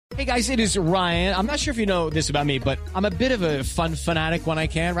Hey guys, it is Ryan. I'm not sure if you know this about me, but I'm a bit of a fun fanatic when I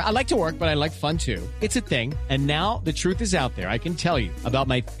can. I like to work, but I like fun too. It's a thing. And now the truth is out there. I can tell you about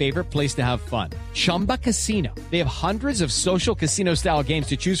my favorite place to have fun. Chumba Casino. They have hundreds of social casino style games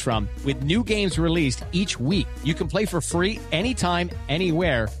to choose from with new games released each week. You can play for free anytime,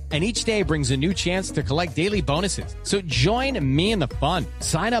 anywhere. And each day brings a new chance to collect daily bonuses. So join me in the fun.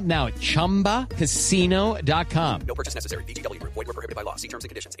 Sign up now at ChumbaCasino.com. No purchase necessary. VGW Group. Void where prohibited by law. See terms and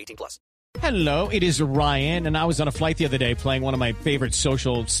conditions. 18+. Hello, it is Ryan, and I was on a flight the other day playing one of my favorite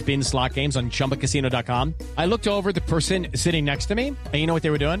social spin slot games on ChumbaCasino.com. I looked over at the person sitting next to me, and you know what they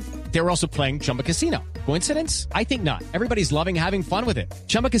were doing? They were also playing Chumba Casino. Coincidence? I think not. Everybody's loving having fun with it.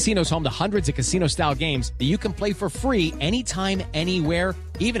 Chumba Casino is home to hundreds of casino-style games that you can play for free anytime, anywhere,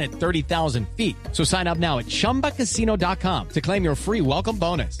 even at 30,000 feet. So sign up now at ChumbaCasino.com to claim your free welcome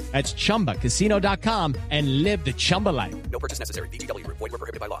bonus. That's ChumbaCasino.com and live the Chumba life. No purchase necessary. VGW Group. Void where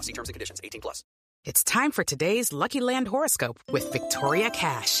prohibited by law. See terms and conditions. 18+. It's time for today's Lucky Land horoscope with Victoria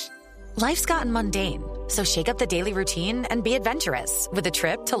Cash. Life's gotten mundane, so shake up the daily routine and be adventurous with a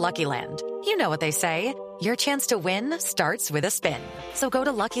trip to Lucky Land. You know what they say, your chance to win starts with a spin. So go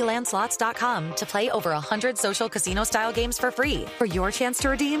to LuckyLandSlots.com to play over 100 social casino-style games for free for your chance to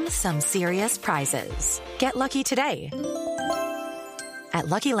redeem some serious prizes. Get lucky today at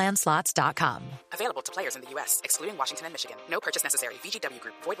LuckyLandSlots.com. Available to players in the U.S., excluding Washington and Michigan. No purchase necessary. VGW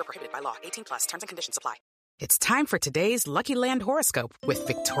Group. Void where prohibited by law. 18+. Terms and conditions apply. It's time for today's Lucky Land horoscope with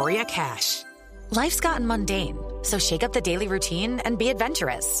Victoria Cash. Life's gotten mundane, so shake up the daily routine and be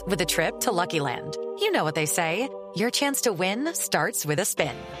adventurous with a trip to Lucky Land. You know what they say, your chance to win starts with a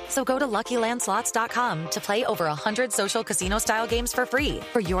spin. So go to LuckyLandSlots.com to play over 100 social casino-style games for free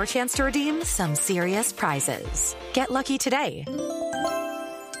for your chance to redeem some serious prizes. Get lucky today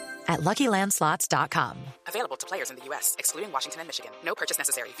at LuckyLandSlots.com. Available to players in the U.S., excluding Washington and Michigan. No purchase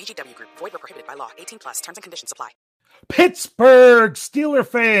necessary. VGW Group. Void where prohibited by law. 18+. Terms and conditions apply. Pittsburgh Steeler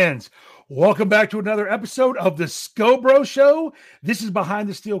fans, welcome back to another episode of the Scobro Show. This is Behind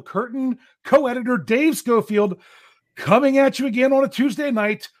the Steel Curtain. Co-editor Dave Schofield coming at you again on a Tuesday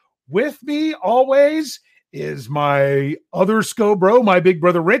night. With me always is my other Scobro, my big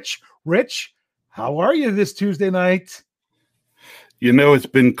brother Rich. Rich, how are you this Tuesday night? You know, it's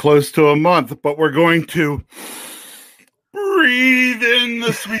been close to a month, but we're going to breathe in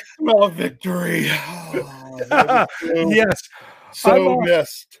the sweet smell of victory. Yes. So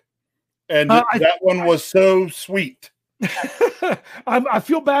missed. And that one was so sweet. I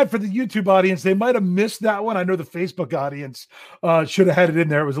feel bad for the YouTube audience. They might have missed that one. I know the Facebook audience should have had it in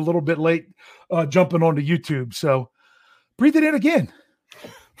there. It was a little bit late jumping onto YouTube. So breathe it in again.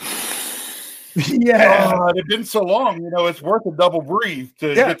 Yeah. It had been so long. You know, it's worth a double breathe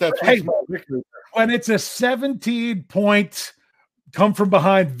to get that sweet smell of victory. When it's a 17-point come from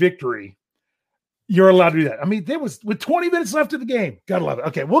behind victory, you're allowed to do that. I mean, there was with 20 minutes left of the game. Gotta love it.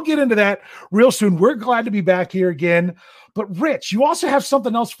 Okay, we'll get into that real soon. We're glad to be back here again. But Rich, you also have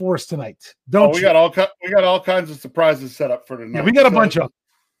something else for us tonight, don't you? We got all kinds of surprises set up for tonight. Yeah, we got a bunch of them.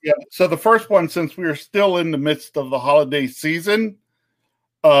 Yeah. So the first one, since we are still in the midst of the holiday season,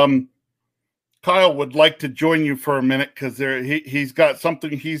 Kyle would like to join you for a minute because he's got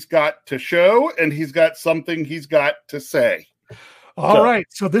something he's got to show and he's got something he's got to say. All right.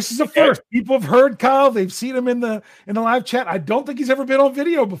 So this is a first. People have heard Kyle. They've seen him in the live chat. I don't think he's ever been on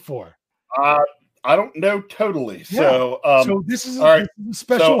video before. I don't know totally. Yeah. So this is a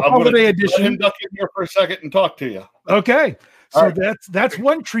special holiday edition. Let him duck in here for a second and talk to you. Okay. So that's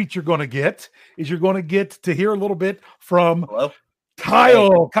one treat you're going to get is you're going to get to hear a little bit from Kyle.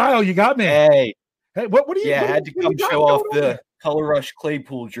 Hey. Kyle, you got me. Hey, what do you? Yeah, I had to come show off the Color Rush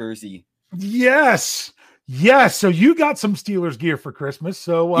Claypool jersey. Yes. So you got some Steelers gear for Christmas.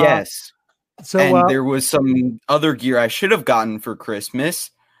 So yes. So there was some other gear I should have gotten for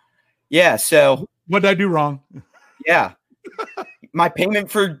Christmas. Yeah. So what did I do wrong? Yeah, my payment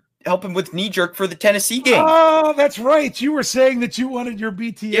for helping with knee jerk for the Tennessee game. Oh, that's right. You were saying that you wanted your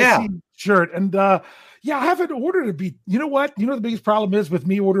BTSC shirt, and I haven't ordered a beat. You know what? You know the biggest problem is with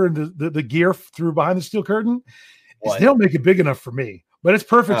me ordering the gear through Behind the Steel Curtain is they don't make it big enough for me, but it's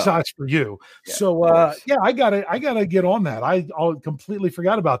perfect size for you. Yeah, so I gotta get on that. I completely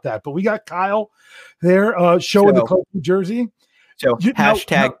forgot about that. But we got Kyle there showing the Claypool jersey. So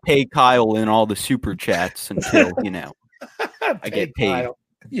pay Kyle in all the super chats until I get paid. Kyle.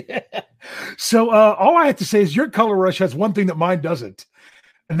 Yeah. So all I have to say is your Color Rush has one thing that mine doesn't.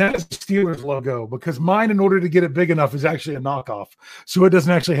 And that is the Steelers logo, because mine, in order to get it big enough, is actually a knockoff. So it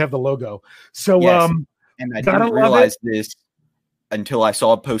doesn't actually have the logo. So, and I didn't realize this until I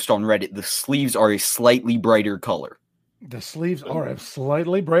saw a post on Reddit. The sleeves are a slightly brighter color. The sleeves are a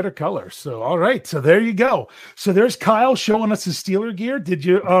slightly brighter color. So, all right. So there you go. So there's Kyle showing us his Steeler gear. Did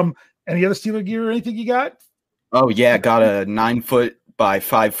you, any other Steeler gear or anything you got? Oh yeah. Got a 9-foot by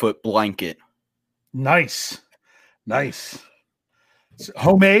 5-foot blanket. Nice.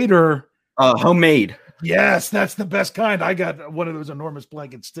 Homemade or? Homemade. Yes, that's the best kind. I got one of those enormous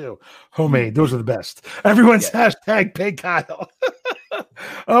blankets too. Homemade. Those are the best. Everyone's hashtag pay Kyle.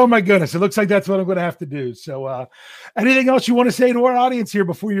 Oh my goodness. It looks like that's what I'm going to have to do. So anything else you want to say to our audience here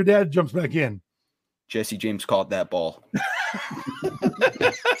before your dad jumps back in? Jesse James caught that ball.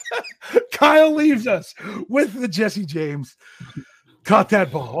 Kyle leaves us with the Jesse James. Caught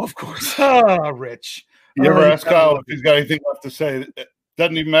that ball, of course. Rich. You ever ask Kyle if he's got anything left to say? It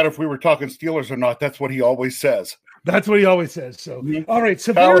doesn't even matter if we were talking Steelers or not. That's what he always says. That's what he always says. So, all right.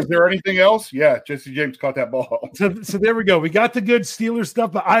 So, Kyle, is there anything else? Yeah, Jesse James caught that ball. So there we go. We got the good Steelers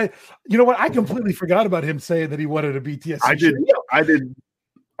stuff. But you know what? I completely forgot about him saying that he wanted a BTSC. I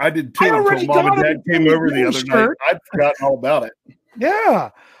did too. Until Mom and Dad came over the other night. I'd forgotten all about it. Yeah.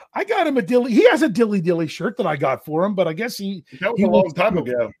 I got him a Dilly. He has a Dilly Dilly shirt that I got for him, but I guess that was a long time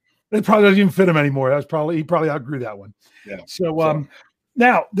ago. It probably doesn't even fit him anymore. He probably outgrew that one. Yeah. So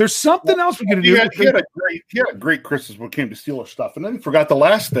now there's something else we're going to do. He had a great Christmas when it came to Steeler stuff, and then he forgot the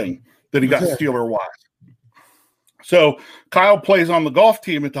last thing that he got Steeler wise. So Kyle plays on the golf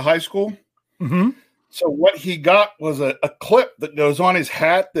team at the high school. Mm-hmm. So what he got was a clip that goes on his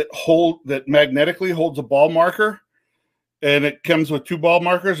hat that magnetically holds a ball marker. And it comes with 2 ball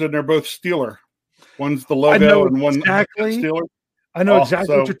markers, and they're both Steeler. One's the logo, and one's Steeler. I know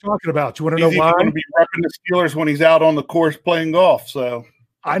exactly what you're talking about. You want to know why? He's going to be repping the Steelers when he's out on the course playing golf. So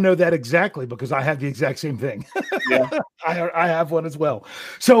I know that exactly because I have the exact same thing. Yeah, I have one as well.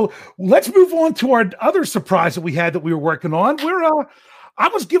 So let's move on to our other surprise that we had that we were working on. I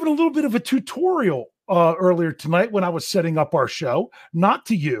was given a little bit of a tutorial earlier tonight when I was setting up our show, not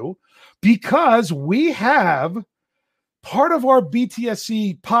to you, because we have part of our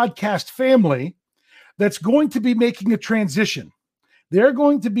BTSC podcast family that's going to be making a transition. They're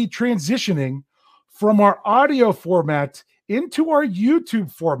going to be transitioning from our audio format into our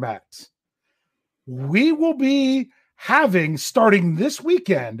YouTube format. We will be having, starting this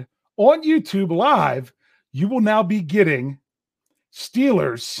weekend on YouTube Live, you will now be getting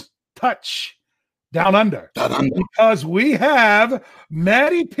Steelers Touch Down Under. Because we have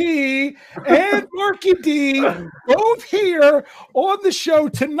Matty P and Marky D both here on the show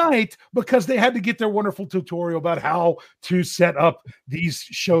tonight because they had to get their wonderful tutorial about how to set up these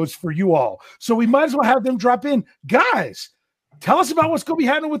shows for you all. So we might as well have them drop in. Guys, tell us about what's going to be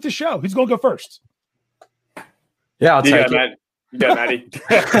happening with the show. Who's going to go first? Yeah, I'll take it. You go, Matty.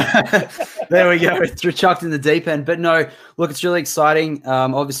 There we go. Through chucked in the deep end. But no, look, it's really exciting.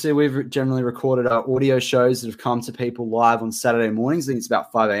 Obviously, we've generally recorded our audio shows that have come to people live on Saturday mornings. I think it's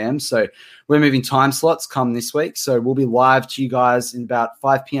about 5 a.m. So we're moving time slots come this week. So we'll be live to you guys in about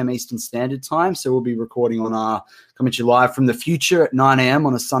 5 p.m. Eastern Standard Time. So we'll be recording coming to you live from the future at 9 a.m.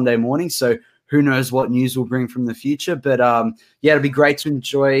 on a Sunday morning. So who knows what news we'll bring from the future. But yeah, it'll be great to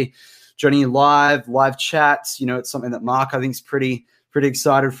enjoy joining you live chats. You know, it's something that Mark, I think, is pretty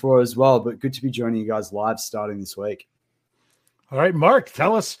excited for as well, but good to be joining you guys live starting this week. All right, Mark,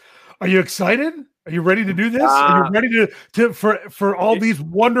 tell us, are you excited? Are you ready to do this? Are you ready to for all these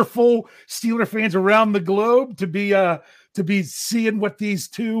wonderful Steeler fans around the globe to be seeing what these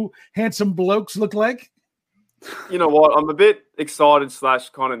 2 handsome blokes look like? You know what? I'm a bit excited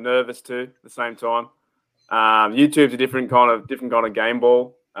 / kind of nervous too at the same time. YouTube's a different kind of game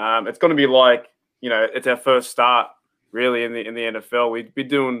ball. It's going to be like, you know, it's our first start really in the NFL. We'd be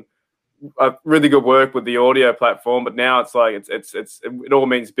doing a really good work with the audio platform, but now it's like it all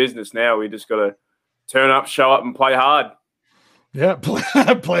means business now. We just got to turn up, show up, and play hard. Yeah,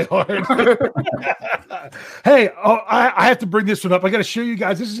 play hard. Hey, I have to bring this one up. I got to show you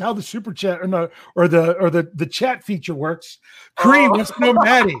guys. This is how the super chat or the chat feature works. Cree wants to know,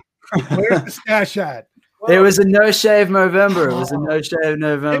 Matty, where's the stash at? It was a no shave November.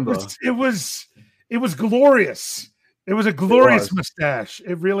 It was glorious. It was a glorious mustache.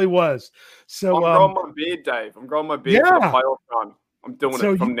 It really was. So I'm growing my beard, Dave. I'm growing my beard for the playoff run. I'm doing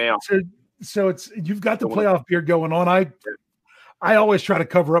it from now. So you've got the playoff beard going on. I always try to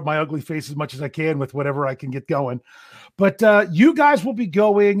cover up my ugly face as much as I can with whatever I can get going. But you guys will be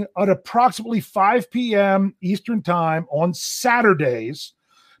going at approximately 5 p.m. Eastern time on Saturdays,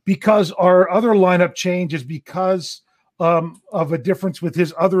 because our other lineup change is because of a difference with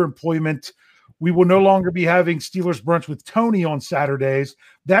his other employment. We will no longer be having Steelers Brunch with Tony on Saturdays.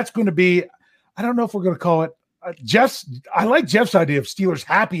 That's going to be, I don't know if we're going to call it Jeff's. I like Jeff's idea of Steelers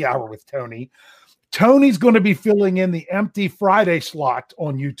Happy Hour with Tony. Tony's going to be filling in the empty Friday slot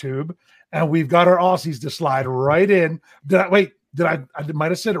on YouTube, and we've got our Aussies to slide right in. I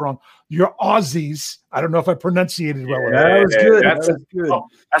might have said it wrong. Your Aussies. I don't know if I pronunciated well. That was good. That's good. Oh,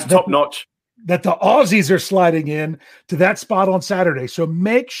 that's top notch. That the Aussies are sliding in to that spot on Saturday. So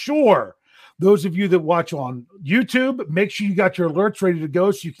make sure, those of you that watch on YouTube, make sure you got your alerts ready to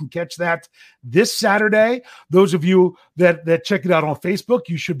go so you can catch that this Saturday. Those of you that check it out on Facebook,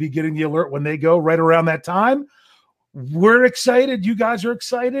 you should be getting the alert when they go right around that time. We're excited. You guys are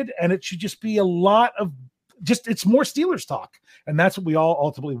excited. And it should just be a lot of it's more Steelers talk. And that's what we all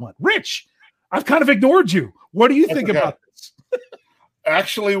ultimately want. Rich, I've kind of ignored you. What do you think about this?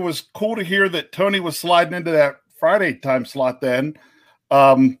 Actually, it was cool to hear that Tony was sliding into that Friday time slot then.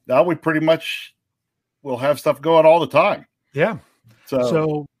 Now we pretty much will have stuff going all the time. Yeah.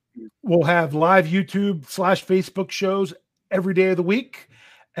 So we'll have live YouTube / Facebook shows every day of the week.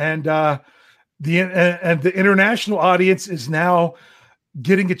 And the international audience is now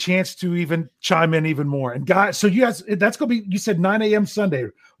getting a chance to even chime in even more. And guys, so you guys, that's going to be, you said 9 a.m. Sunday,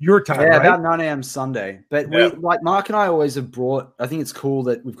 your time, right? About 9 a.m. Sunday. But we, like Mark and I always have brought, I think it's cool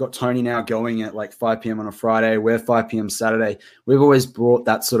that we've got Tony now going at like 5 p.m. on a Friday. We're 5 p.m. Saturday. We've always brought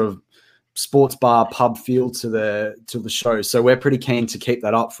that sort of sports bar pub feel to the show. So we're pretty keen to keep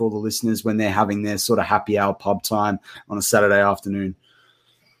that up for all the listeners when they're having their sort of happy hour pub time on a Saturday afternoon.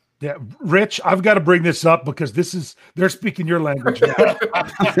 Yeah, Rich, I've got to bring this up because they're speaking your language now.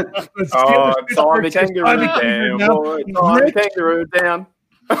 Tommy Kangaroo down. Kangaroo down.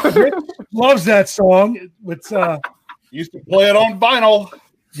 Rich loves that song. It's used to play it on vinyl.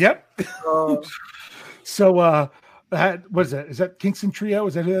 Yep. So what is that? Is that Kingston Trio?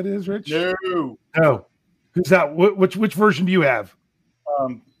 Is that who that is, Rich? No. Who's that? Which version do you have?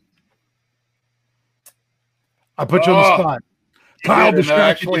 I put you on the spot. Kyle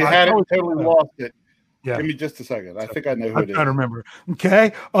actually had it, totally lost it. Yeah. Give me just a second. I think I know who it is. I don't remember.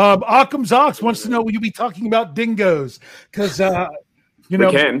 Okay. Occam's Ox wants to know, will you be talking about dingoes? Because, we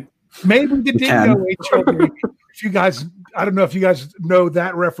can. Maybe the dingo HOA. If you guys, I don't know if you guys know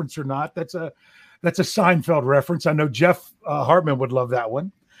that reference or not. That's a Seinfeld reference. I know Jeff Hartman would love that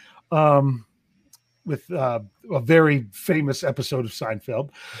one. With a very famous episode of Seinfeld.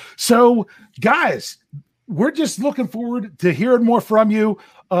 So, guys, we're just looking forward to hearing more from you,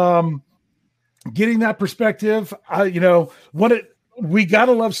 getting that perspective. We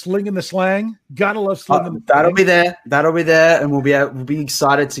gotta love slinging the slang. Gotta love slinging. That'll be there. And we'll be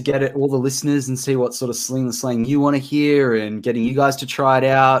excited to get it all the listeners and see what sort of sling the slang you want to hear, and getting you guys to try it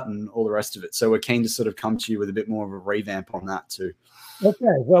out and all the rest of it. So we're keen to sort of come to you with a bit more of a revamp on that too. Okay.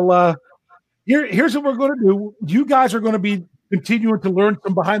 Well, here's what we're going to do. You guys are going to be continuing to learn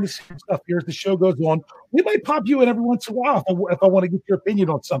some behind the scenes stuff here as the show goes on. We might pop you in every once in a while if I want to get your opinion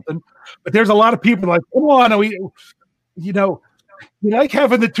on something. But there's a lot of people like, come on, we like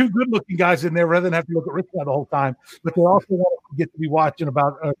having the two good-looking guys in there rather than have to look at Rich the whole time. But they also want to get to be watching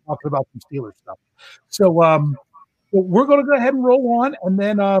about talking about some Steelers stuff. So we're going to go ahead and roll on, and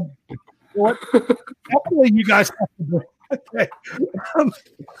then hopefully you guys have to do. Okay.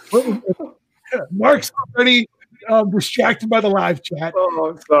 Mark's already distracted by the live chat.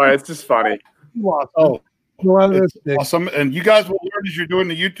 Oh, sorry, it's just funny. Awesome. And you guys will learn as you're doing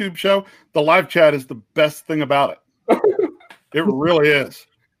the YouTube show, the live chat is the best thing about it. It really is.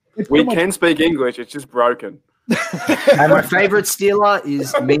 We can speak English, it's just broken. And my favorite Steeler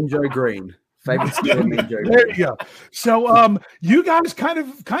is Mean Joe Green. Favorite Steeler, Mean Joe Green. There you go. So you guys kind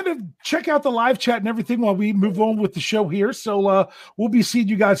of check out the live chat and everything while we move on with the show here. So we'll be seeing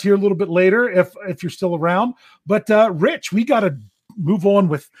you guys here a little bit later if you're still around. But Rich, we got to move on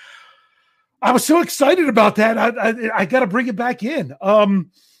with. I was so excited about that. I got to bring it back in.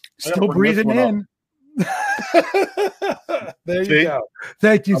 Still breathing in. There you go.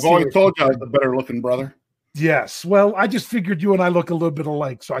 Thank you. I've always told you I was the better looking brother. Yes. Well, I just figured you and I look a little bit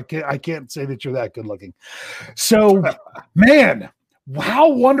alike, so I can't say that you're that good looking. So, man, how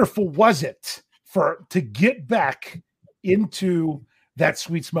wonderful was it to get back into that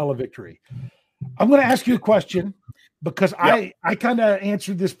sweet smell of victory? I'm going to ask you a question because I kind of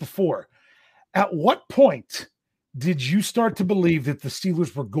answered this before. At what point did you start to believe that the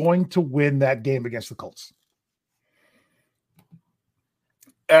Steelers were going to win that game against the Colts?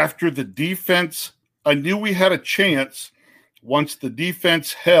 After the defense, I knew we had a chance once the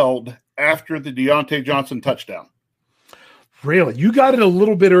defense held after the Deontay Johnson touchdown. Really? You got it a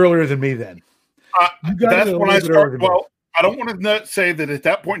little bit earlier than me then. That's when I started. Well, I don't want to say that at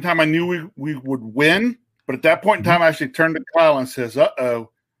that point in time I knew we would win, but at that point in time I actually turned to Kyle and says,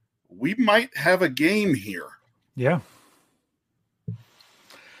 we might have a game here. Yeah.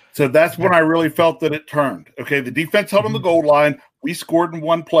 So that's when I really felt that it turned. Okay, the defense held on the goal line. We scored in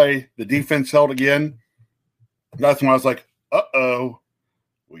one play. The defense held again. That's when I was like, uh-oh,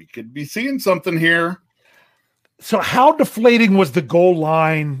 we could be seeing something here. So how deflating was the goal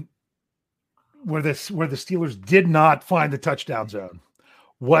line where the Steelers did not find the touchdown zone?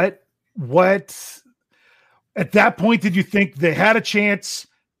 What at that point did you think they had a chance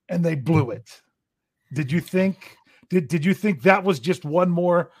and they blew it? Did you think that was just one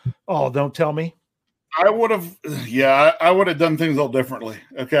more? Oh, don't tell me. I would have done things a little differently.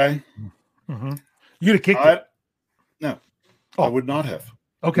 Okay. Mm-hmm. You'd have kicked it. No, I would not have.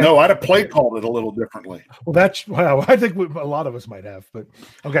 Okay. No, I'd have called it a little differently. Well, I think a lot of us might have, but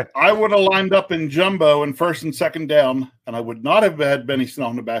okay. I would have lined up in jumbo in first and second down, and I would not have had Benny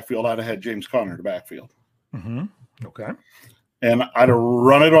Snell in the backfield. I'd have had James Conner in the backfield. Mm-hmm. Okay. And I'd have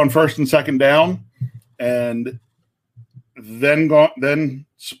run it on first and second down, and then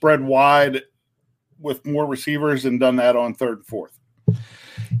spread wide with more receivers and done that on third and fourth.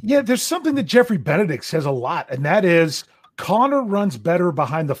 Yeah, there's something that Jeffrey Benedict says a lot, and that is Conner runs better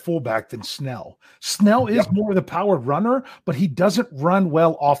behind the fullback than Snell. Snell is more of the powered runner, but he doesn't run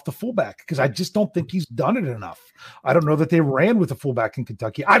well off the fullback because I just don't think he's done it enough. I don't know that they ran with the fullback in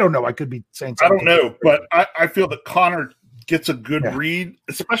Kentucky. I don't know. I could be saying something. I don't know, but I feel that Conner gets a good read,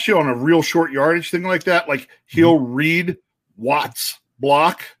 especially on a real short yardage thing like that. Like he'll read Watt's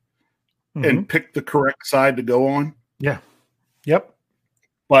block and pick the correct side to go on. Yeah. Yep.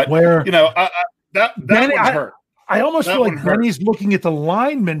 But that would hurt. I almost feel like Benny's looking at the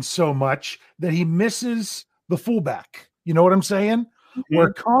lineman so much that he misses the fullback. You know what I'm saying? Mm-hmm.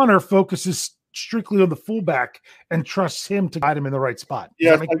 Where Conner focuses strictly on the fullback and trusts him to guide him in the right spot.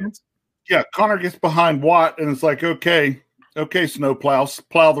 Does that make sense? Yeah, Conner gets behind Watt, and it's like, okay, snowplow,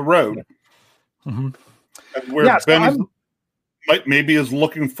 plow the road. Mm-hmm. And where Benny maybe is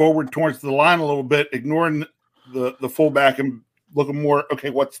looking forward towards the line a little bit, ignoring the fullback and looking more,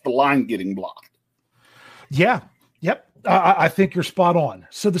 okay, what's the line getting blocked? Yeah. Yep. I think you're spot on.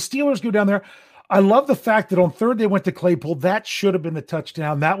 So the Steelers go down there. I love the fact that on third they went to Claypool. That should have been the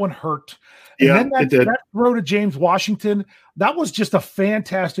touchdown. That one hurt. And then that throw to James Washington, that was just a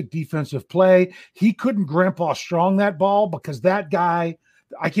fantastic defensive play. He couldn't grandpa strong that ball because that guy,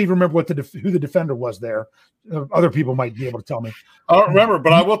 I can't remember who the defender was there. Other people might be able to tell me. I don't remember,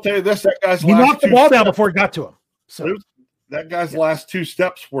 but I will tell you this: that guy's he knocked the ball down before it got to him. So that guy's last two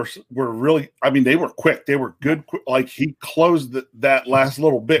steps were really, I mean, they were quick. They were good. Like he closed that last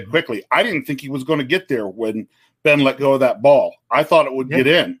little bit quickly. I didn't think he was going to get there when Ben let go of that ball. I thought it would get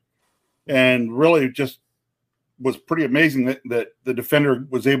in, and really just was pretty amazing that the defender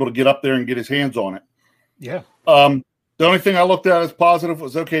was able to get up there and get his hands on it. Yeah. The only thing I looked at as positive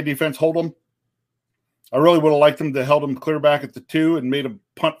was, okay, defense, hold them. I really would have liked them to held them clear back at the 2 and made a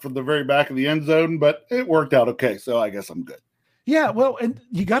punt from the very back of the end zone, but it worked out okay, so I guess I'm good. Yeah, well, and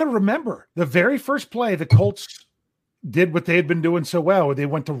you got to remember, the very first play, the Colts did what they had been doing so well. They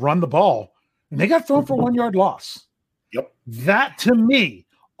went to run the ball, and they got thrown for 1 yard loss. Yep. That, to me,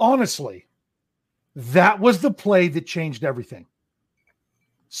 honestly, that was the play that changed everything.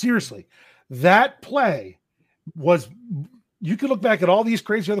 Seriously, that play was – you could look back at all these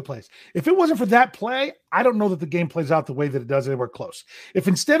crazy other plays. If it wasn't for that play, I don't know that the game plays out the way that it does anywhere close. If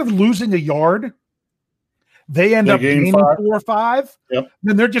instead of losing a yard, they end up gaining 4 or 5,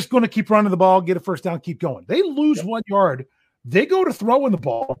 then they're just going to keep running the ball, get a first down, keep going. They lose 1 yard. They go to throwing the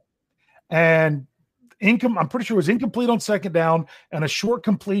ball, and I'm pretty sure it was incomplete on second down and a short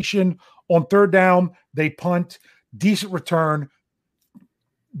completion on third down. They punt, decent return,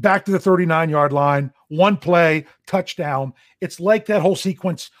 back to the 39-yard line, one play, touchdown. It's like that whole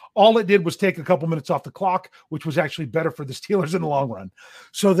sequence. All it did was take a couple minutes off the clock, which was actually better for the Steelers in the long run.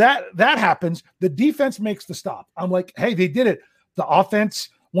 So that happens. The defense makes the stop. I'm like, hey, they did it. The offense,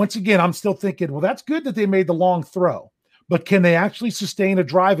 once again, I'm still thinking, well, that's good that they made the long throw, but can they actually sustain a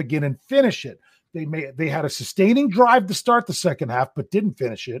drive again and finish it? They had a sustaining drive to start the second half, but didn't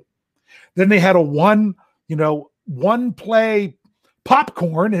finish it. Then they had a one play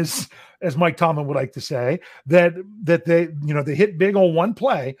popcorn, as Mike Tomlin would like to say, that they hit big on one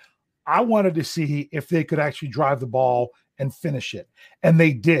play. I wanted to see if they could actually drive the ball and finish it. And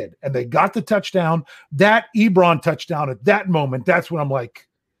they did. And they got the touchdown. That Ebron touchdown at that moment, that's when I'm like,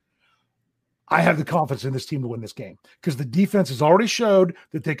 I have the confidence in this team to win this game because the defense has already showed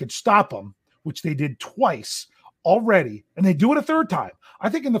that they could stop them, which they did twice already. And they do it a third time. I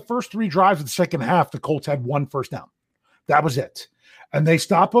think in the first 3 drives of the second half, the Colts had 1 first down. That was it. And they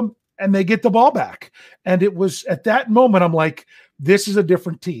stop them and they get the ball back. And it was at that moment, I'm like, this is a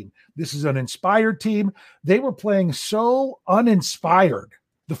different team. This is an inspired team. They were playing so uninspired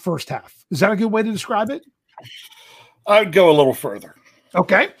the first half. Is that a good way to describe it? I'd go a little further.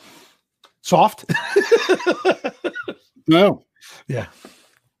 Okay. Soft? No. Yeah.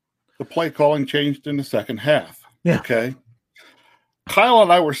 The play calling changed in the second half. Yeah. Okay. Kyle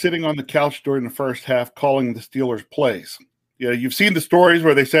and I were sitting on the couch during the first half calling the Steelers plays. Yeah, you've seen the stories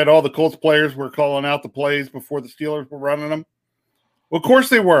where they said all the Colts players were calling out the plays before the Steelers were running them. Well, of course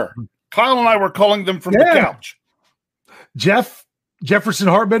they were. Kyle and I were calling them from the couch. Jefferson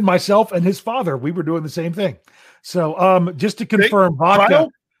Hartman, myself, and his father, we were doing the same thing. So just to confirm, Kyle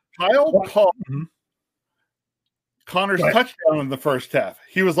called Connor's touchdown in the first half.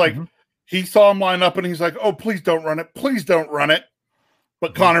 He was like, he saw him line up and he's like, oh, please don't run it. Please don't run it.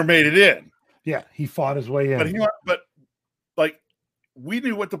 But Connor made it in. Yeah, he fought his way in. But we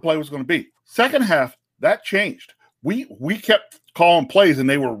knew what the play was going to be. Second half, that changed. We kept calling plays and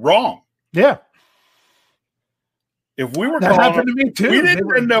they were wrong. Yeah. If we were that happened to me too. We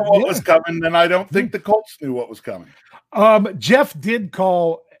didn't know what was coming, then I don't think the Colts knew what was coming. Jeff did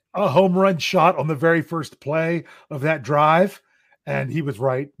call a home run shot on the very first play of that drive, and he was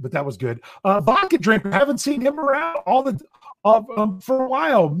right, but that was good. Vodka Drinker, haven't seen him around for a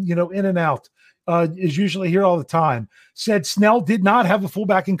while, in and out. Is usually here all the time. Said Snell did not have a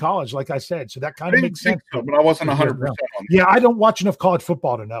fullback in college, like I said, so that kind of makes sense. So, but I wasn't 100%. Yeah, I don't watch enough college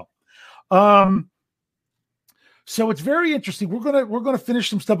football to know. So it's very interesting. We're gonna finish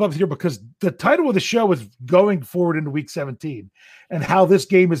some stuff up here because the title of the show is going forward into Week 17 and how this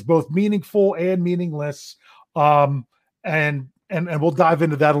game is both meaningful and meaningless. And we'll dive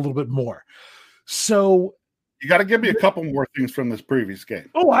into that a little bit more. So. You got to give me a couple more things from this previous game.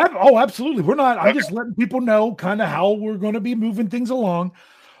 Oh, absolutely. We're not. I'm just letting people know kind of how we're going to be moving things along.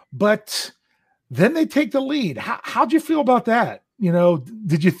 But then they take the lead. How'd you feel about that?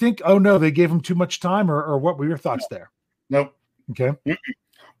 Did you think, oh no, they gave them too much time, or what were your thoughts there? Nope. Okay.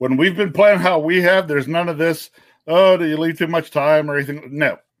 When we've been playing how we have, there's none of this. Oh, do you leave too much time or anything?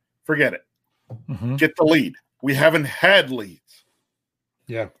 No, forget it. Get the lead. We haven't had leads.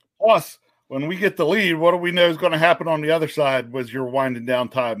 Yeah. Plus, when we get the lead, what do we know is going to happen on the other side was you're winding down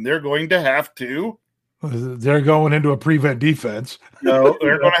time. They're going to have to. They're going into a prevent defense. No,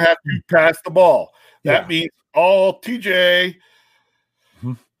 they're going to have to pass the ball. That means all TJ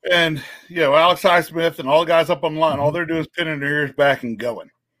and, Alex Highsmith and all the guys up on the line, all they're doing is pinning their ears back and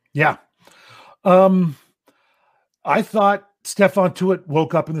going. Yeah. I thought Stephon Tuitt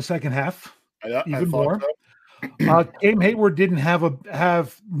woke up in the second half. Even more. So. Cam Hayward didn't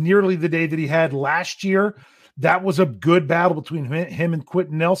have nearly the day that he had last year. That was a good battle between him and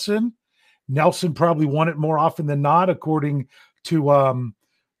Quentin Nelson. Nelson probably won it more often than not, according to our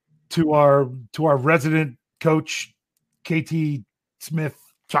resident coach, KT Smith,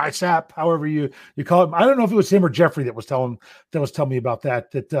 Trisap, however you call him. I don't know if it was him or Jeffrey that was telling me about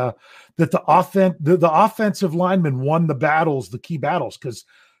that the offensive linemen won the key battles, because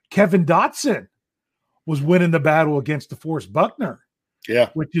Kevin Dotson was winning the battle against DeForest Buckner. Yeah.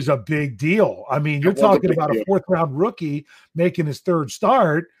 Which is a big deal. I mean, you're talking about a fourth-round rookie making his third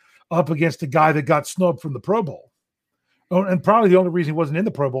start up against a guy that got snubbed from the Pro Bowl. Oh, and probably the only reason he wasn't in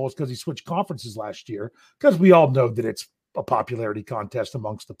the Pro Bowl is because he switched conferences last year, because we all know that it's a popularity contest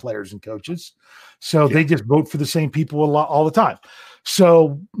amongst the players and coaches. So they just vote for the same people all the time.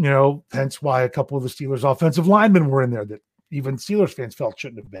 So, hence why a couple of the Steelers offensive linemen were in there that even Steelers fans felt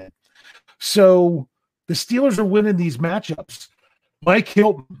shouldn't have been. So the Steelers are winning these matchups. Mike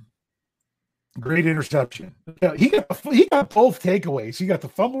Hilton, great interception. He got both takeaways. He got the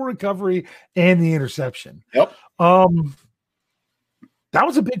fumble recovery and the interception. Yep. That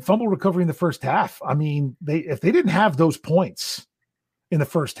was a big fumble recovery in the first half. I mean, if they didn't have those points in the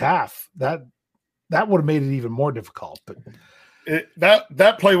first half, that would have made it even more difficult. But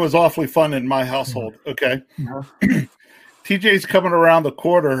that play was awfully fun in my household. Okay. TJ's coming around the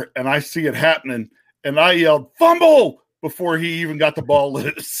quarter, and I see it happening, and I yelled, "Fumble!" before he even got the ball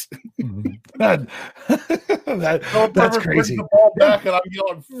loose. That's crazy. The ball back, and I'm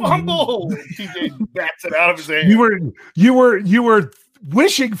yelling, "Fumble!" And TJ bats it out of his hand. You were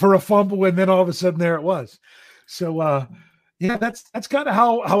wishing for a fumble, and then all of a sudden there it was. So that's kind of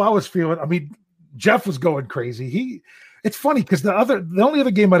how I was feeling. I mean, Jeff was going crazy. It's funny because the only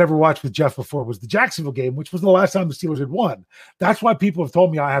other game I'd ever watched with Jeff before was the Jacksonville game, which was the last time the Steelers had won. That's why people have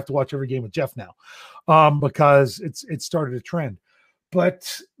told me I have to watch every game with Jeff now, because it started a trend.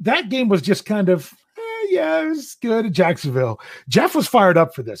 But that game was just kind of, it was good at Jacksonville. Jeff was fired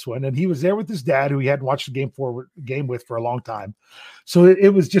up for this one, and he was there with his dad, who he hadn't watched the game with for a long time. So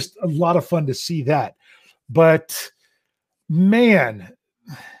it was just a lot of fun to see that. But man,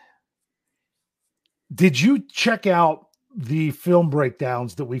 did you check out the film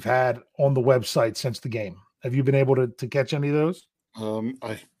breakdowns that we've had on the website since the game? Have you been able to catch any of those?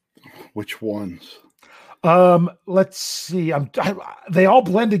 Which ones? Let's see. They all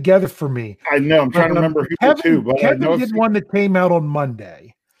blend together for me. I know. I'm trying to remember who the two, but Kevin did one that came out on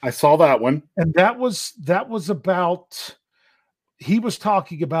Monday. I saw that one, and that was about. He was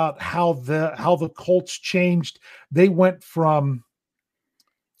talking about how the Colts changed. They went from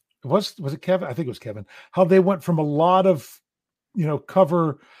was it Kevin? I think it was Kevin. How they went from a lot of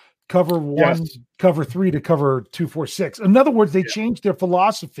cover one, yes, cover three to cover 2-4-6. In other words, they changed their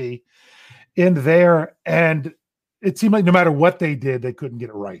philosophy in there, and it seemed like no matter what they did, they couldn't get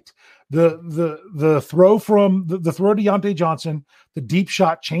it right. The throw from the throw to Deontay Johnson, the deep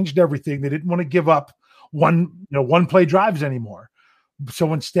shot changed everything. They didn't want to give up one play drives anymore.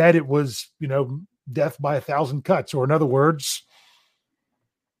 So instead it was, death by 1,000 cuts, or in other words,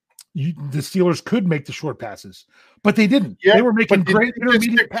 the Steelers could make the short passes, but they didn't. Yeah, they were making great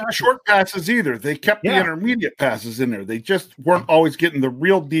intermediate passes. Short passes either. They kept the intermediate passes in there. They just weren't always getting the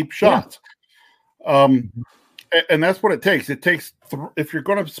real deep shots. Yeah. And that's what it takes. It takes, if you're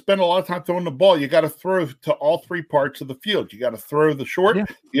going to spend a lot of time throwing the ball, you got to throw to all three parts of the field. You got to throw the short,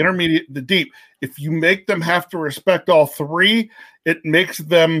 the intermediate, the deep. If you make them have to respect all three, it makes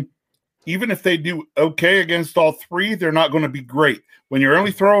them, even if they do okay against all three, they're not going to be great. When you're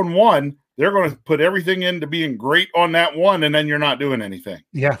only throwing one, they're going to put everything into being great on that one, and then you're not doing anything.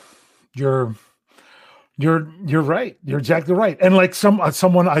 Yeah, you're right. You're exactly right. And like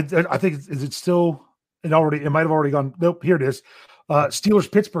someone, I think, is it still? It might have already gone. Nope, here it is.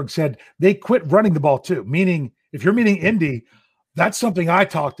 Steelers Pittsburgh said they quit running the ball too. Meaning, if you're meaning Indy, that's something I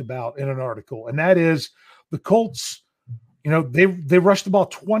talked about in an article, and that is the Colts. They rushed the ball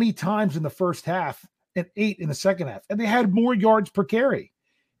 20 times in the first half and 8 in the second half, and they had more yards per carry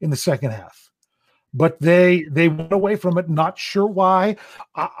in the second half. But they went away from it. Not sure why.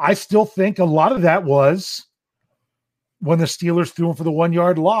 I still think a lot of that was when the Steelers threw them for the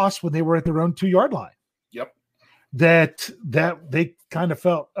 1-yard loss when they were at their own 2-yard line. Yep. That they kind of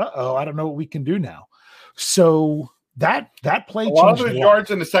felt, I don't know what we can do now. So that play changed. A lot of the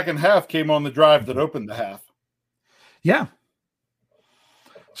yards in the second half came on the drive that opened the half. Yeah.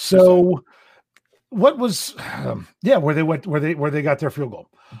 So what was where they got their field goal.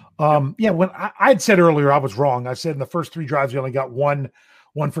 When I'd said earlier I was wrong. I said in the first 3 drives they only got one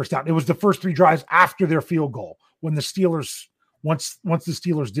first down. It was the first 3 drives after their field goal when the Steelers once the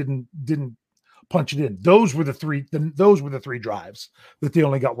Steelers didn't punch it in. Those were the 3 drives that they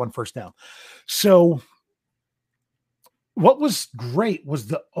only got 1 first down. So what was great was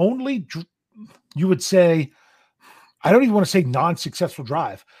the only, you would say, I don't even want to say non-successful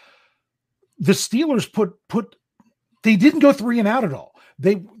drive. The Steelers they didn't go 3 and out at all.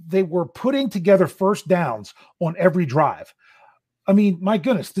 They were putting together first downs on every drive. I mean, my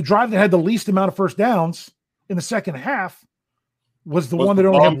goodness, the drive that had the least amount of first downs in the second half was the one that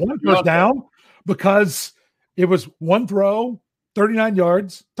only had 1 first down, because it was 1 throw, 39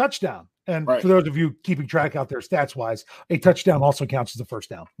 yards, touchdown. And for those of you keeping track out there stats-wise, a touchdown also counts as a first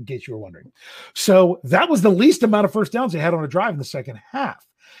down, in case you were wondering. So that was the least amount of first downs they had on a drive in the second half.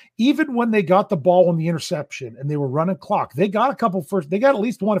 Even when they got the ball on the interception and they were running clock, they got they got at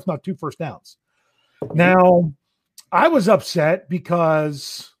least 1, if not 2 first downs. Now, I was upset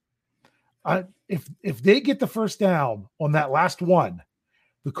because if they get the first down on that last one,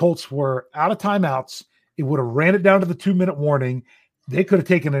 the Colts were out of timeouts. It would have ran it down to the 2-minute warning. They could have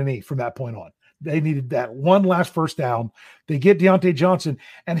taken a knee from that point on. They needed that one last first down. They get Deontay Johnson,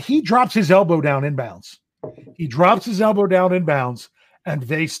 and he drops his elbow down inbounds. And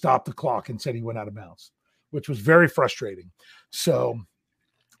they stopped the clock and said he went out of bounds, which was very frustrating. So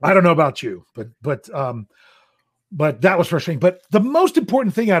I don't know about you, but that was frustrating. But the most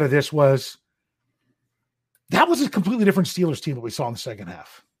important thing out of this was that was a completely different Steelers team that we saw in the second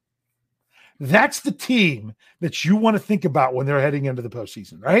half. That's the team that you want to think about when they're heading into the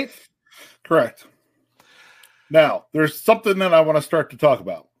postseason, right? Correct. Now, there's something that I want to start to talk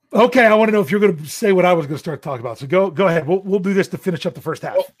about. Okay, I want to know if you're going to say what I was going to start to talk about. So go ahead. We'll do this to finish up the first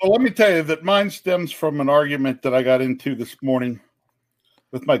half. Well, let me tell you that mine stems from an argument that I got into this morning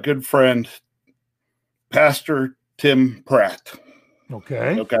with my good friend, Pastor Tim Pratt.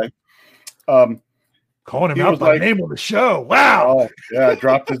 Okay. Calling him out by name on the show. Wow. Oh, yeah, I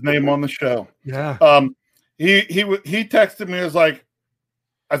dropped his name on the show. Yeah. He texted me, as like,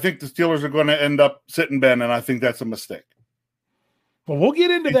 I think the Steelers are going to end up sitting Ben, and I think that's a mistake. Well, we'll get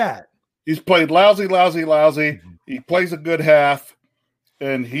into that. He's played lousy. He plays a good half,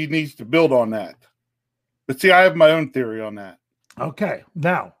 and he needs to build on that. But see, I have my own theory on that. Okay.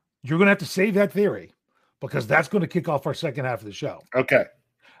 Now, you're going to have to save that theory because that's going to kick off our second half of the show. Okay.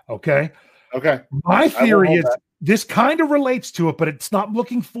 My theory is this kind of relates to it, but it's not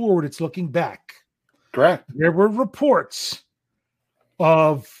looking forward. It's looking back. Correct. There were reports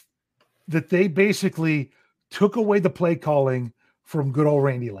of that they basically took away the play calling from good old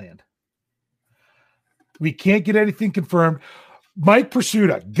Randy Land. We can't get anything confirmed. Mike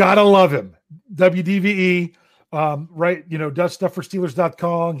Pursuta, gotta love him. WDVE, right? Does stuff for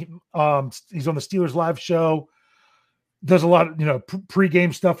Steelers.com. He's on the Steelers live show. Does a lot of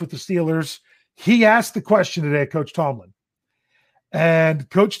pregame stuff with the Steelers. He asked the question today, Coach Tomlin, and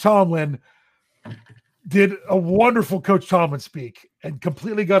Coach Tomlin did a wonderful Coach Tomlin speak and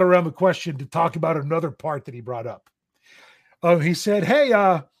completely got around the question to talk about another part that he brought up. He said, "Hey,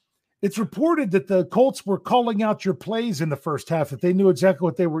 it's reported that the Colts were calling out your plays in the first half, that they knew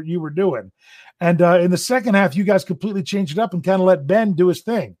exactly what you were doing. And in the second half, you guys completely changed it up and kind of let Ben do his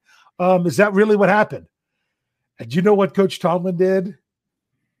thing. Is that really what happened?" And you know what Coach Tomlin did?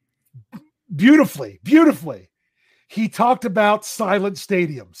 Beautifully. He talked about silent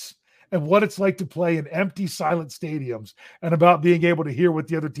stadiums and what it's like to play in empty, silent stadiums and about being able to hear what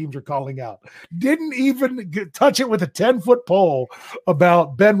the other teams are calling out. Didn't even touch it with a 10-foot pole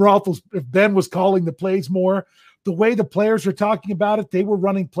about Ben Roethlisberger, if Ben was calling the plays more. The way the players are talking about it, they were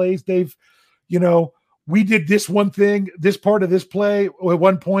running plays. We did this one thing, this part of this play at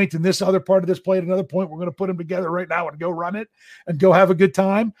one point, and this other part of this play at another point. We're going to put them together right now and go run it and go have a good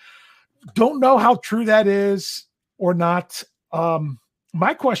time. Don't know how true that is or not.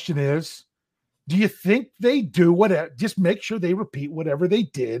 My question is, do you think they do just make sure they repeat whatever they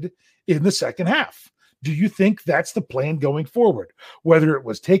did in the second half? Do you think that's the plan going forward? Whether it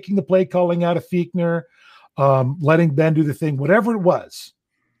was taking the play calling out of Fichtner, letting Ben do the thing, whatever it was,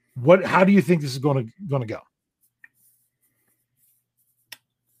 how do you think this is going to go?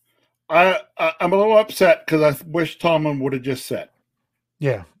 I'm a little upset because I wish Tomlin would have just said.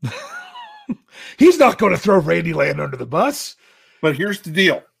 Yeah. He's not going to throw Randy Land under the bus. But here's the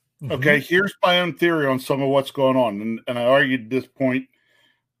deal. Okay, here's my own theory on some of what's going on. And I argued this point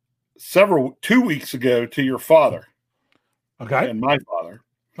 2 weeks ago to your father. Okay. And my father.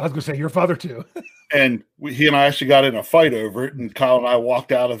 I was going to say your father too. And he and I actually got in a fight over it. And Kyle and I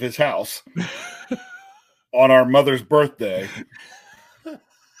walked out of his house on our mother's birthday.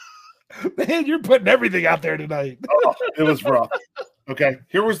 Man, you're putting everything out there tonight. Oh, it was rough. Okay,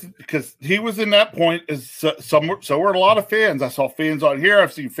 because he was in that point. So were a lot of fans. I saw fans on here.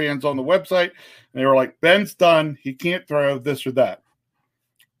 I've seen fans on the website, and they were like, "Ben's done. He can't throw this or that."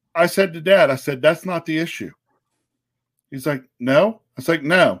 I said to Dad, "That's not the issue." He's like, "No." I was like,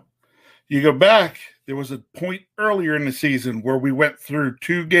 "No." You go back. There was a point earlier in the season where we went through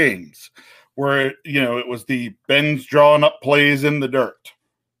 2 games where it was the Ben's drawing up plays in the dirt,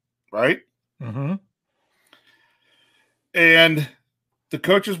 right? Mm-hmm. And the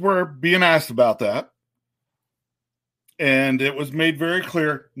coaches were being asked about that. And it was made very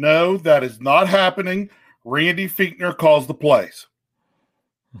clear, no, that is not happening. Randy Fichtner calls the plays.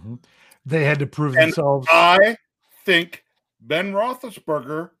 Mm-hmm. They had to prove themselves. I think Ben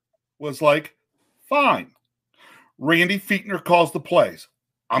Roethlisberger was like, fine. Randy Fichtner calls the plays.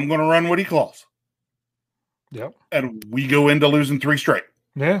 I'm going to run what he calls. Yep. And we go into losing 3 straight.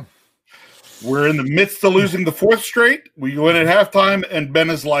 Yeah. We're in the midst of losing the 4th straight. We go in at halftime, and Ben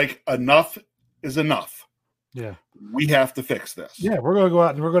is like, enough is enough. Yeah. We have to fix this. Yeah, we're going to go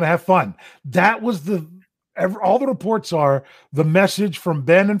out and we're going to have fun. That was all the reports are, the message from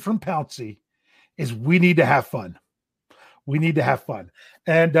Ben and from Pouncey is we need to have fun. We need to have fun.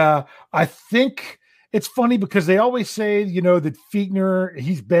 And I think it's funny because they always say, that Fichtner,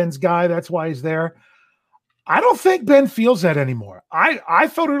 he's Ben's guy. That's why he's there. I don't think Ben feels that anymore. I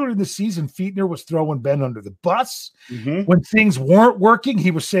felt earlier in the season, Fichtner was throwing Ben under the bus. Mm-hmm. When things weren't working,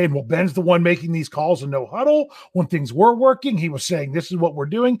 he was saying, well, Ben's the one making these calls and no huddle. When things were working, he was saying, this is what we're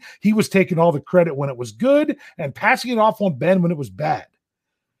doing. He was taking all the credit when it was good and passing it off on Ben when it was bad.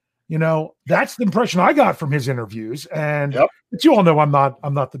 That's the impression I got from his interviews. And but you all know I'm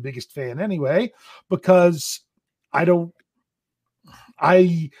not the biggest fan anyway, because I don't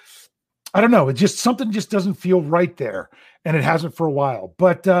know. It just something just doesn't feel right there, and it hasn't for a while.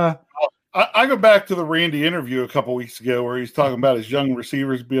 But I go back to the Randy interview a couple weeks ago where he's talking about his young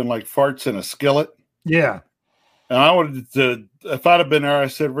receivers being like farts in a skillet. Yeah, and I wanted to, if I'd have been there, I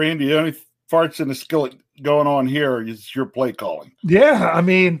said, Randy, the only farts in a skillet going on here is your play calling. Yeah,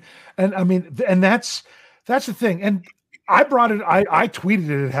 and that's the thing. And I brought it. I tweeted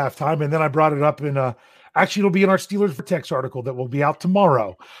it at halftime, and then I brought it up in actually, it'll be in our Steelers Vortex article that will be out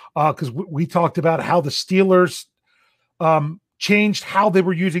tomorrow because we talked about how the Steelers changed how they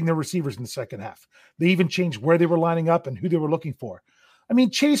were using their receivers in the second half. They even changed where they were lining up and who they were looking for. I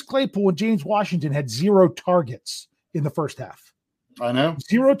mean, Chase Claypool and James Washington had 0 targets in the first half. I know.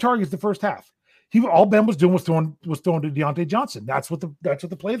 0 targets the first half. All Ben was doing was throwing to Deontay Johnson. That's what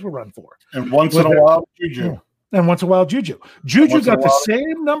the plays were run for. And once in a while, Juju. And once in a while, Juju. Juju got the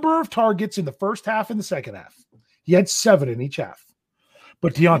same number of targets in the first half and the second half. He had 7 in each half.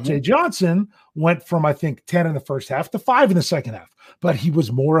 But Deontay Johnson went from, I think, 10 in the first half to 5 in the second half. But he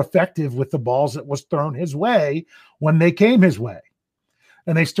was more effective with the balls that was thrown his way when they came his way.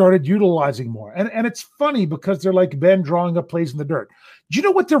 And they started utilizing more. And it's funny because they're like Ben drawing up plays in the dirt. Do you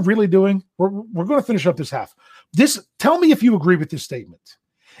know what they're really doing? We're going to finish up this half. Tell me if you agree with this statement.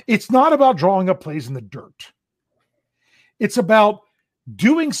 It's not about drawing up plays in the dirt. It's about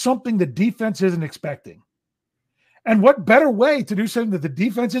doing something the defense isn't expecting. And what better way to do something that the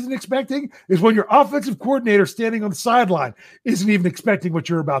defense isn't expecting is when your offensive coordinator standing on the sideline isn't even expecting what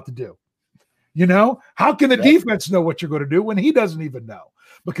you're about to do. You know, how can the defense know what you're going to do when he doesn't even know?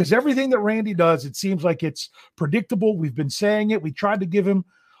 Because everything that Randy does, it seems like it's predictable. We've been saying it. We tried to give him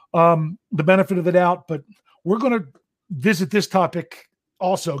the benefit of the doubt, but we're going to visit this topic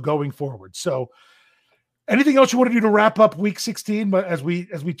also going forward. So anything else you want to do to wrap up week 16 as we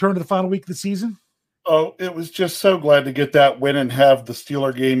turn to the final week of the season? Oh, it was just so glad to get that win and have the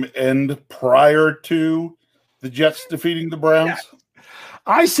Steeler game end prior to the Jets defeating the Browns. Yeah.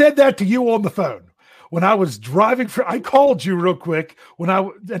 I said that to you on the phone when I was driving. I called you real quick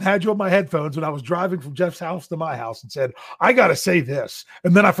and had you on my headphones when I was driving from Jeff's house to my house and said, I got to say this.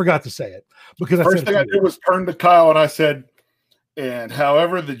 And then I forgot to say it because first thing I did was turn to Kyle and I said, and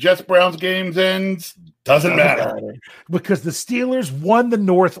however the Jets-Browns games ends, doesn't matter. Because the Steelers won the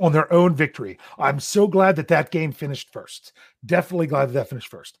North on their own victory. I'm so glad that game finished first. Definitely glad that finished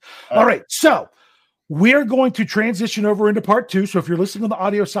first. All right. So we're going to transition over into part 2. So if you're listening on the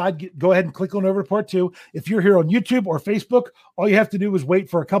audio side, go ahead and click on over to part 2. If you're here on YouTube or Facebook, all you have to do is wait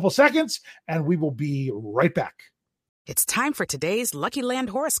for a couple seconds and we will be right back. It's time for today's Lucky Land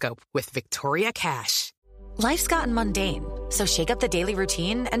horoscope with Victoria Cash. Life's gotten mundane, so shake up the daily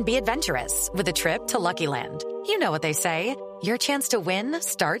routine and be adventurous with a trip to Lucky Land. You know what they say, your chance to win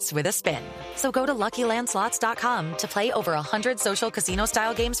starts with a spin. So go to LuckyLandSlots.com to play over 100 social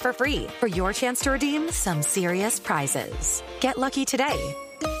casino-style games for free for your chance to redeem some serious prizes. Get lucky today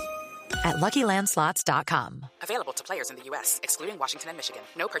at LuckyLandSlots.com. Available to players in the U.S., excluding Washington and Michigan.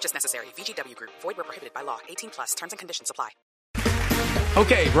 No purchase necessary. VGW Group. Void where prohibited by law. 18+. Terms and conditions apply.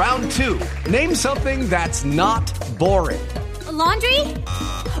 Okay, round 2. Name something that's not boring. A laundry?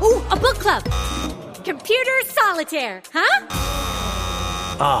 Ooh, a book club. Computer solitaire, huh?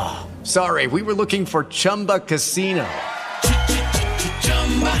 Ah, oh, sorry. We were looking for Chumba Casino.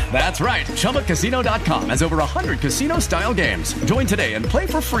 That's right. ChumbaCasino.com has over 100 casino-style games. Join today and play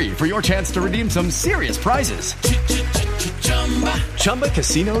for free for your chance to redeem some serious prizes.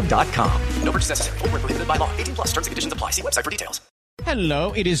 ChumbaCasino.com. No purchase necessary. Void where prohibited by law. 18+. Terms and conditions apply. See website for details.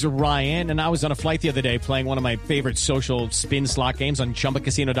 Hello, it is Ryan, and I was on a flight the other day playing one of my favorite social spin slot games on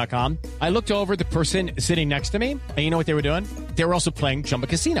ChumbaCasino.com. I looked over at the person sitting next to me, and you know what they were doing? They were also playing Chumba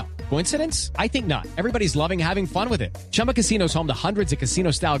Casino. Coincidence? I think not. Everybody's loving having fun with it. Chumba Casino is home to hundreds of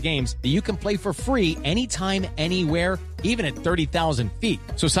casino-style games that you can play for free anytime, anywhere, even at 30,000 feet.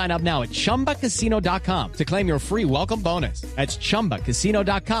 So sign up now at ChumbaCasino.com to claim your free welcome bonus. That's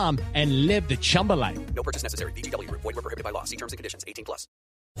ChumbaCasino.com and live the Chumba life. No purchase necessary. VGW Group. Void where prohibited by law. See terms and conditions. 18+.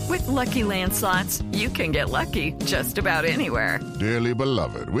 With Lucky Land Slots, you can get lucky just about anywhere. Dearly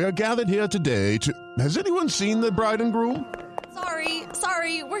beloved, we are gathered here today to... Has anyone seen the bride and groom?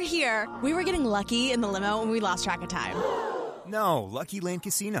 Sorry, we're here. We were getting lucky in the limo and we lost track of time. No, Lucky Land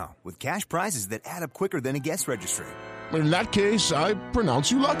Casino, with cash prizes that add up quicker than a guest registry. In that case, I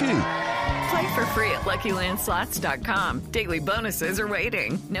pronounce you lucky. Play for free at LuckyLandSlots.com. Daily bonuses are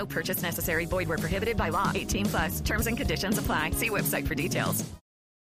waiting. No purchase necessary. Void where prohibited by law. 18+. Terms and conditions apply. See website for details.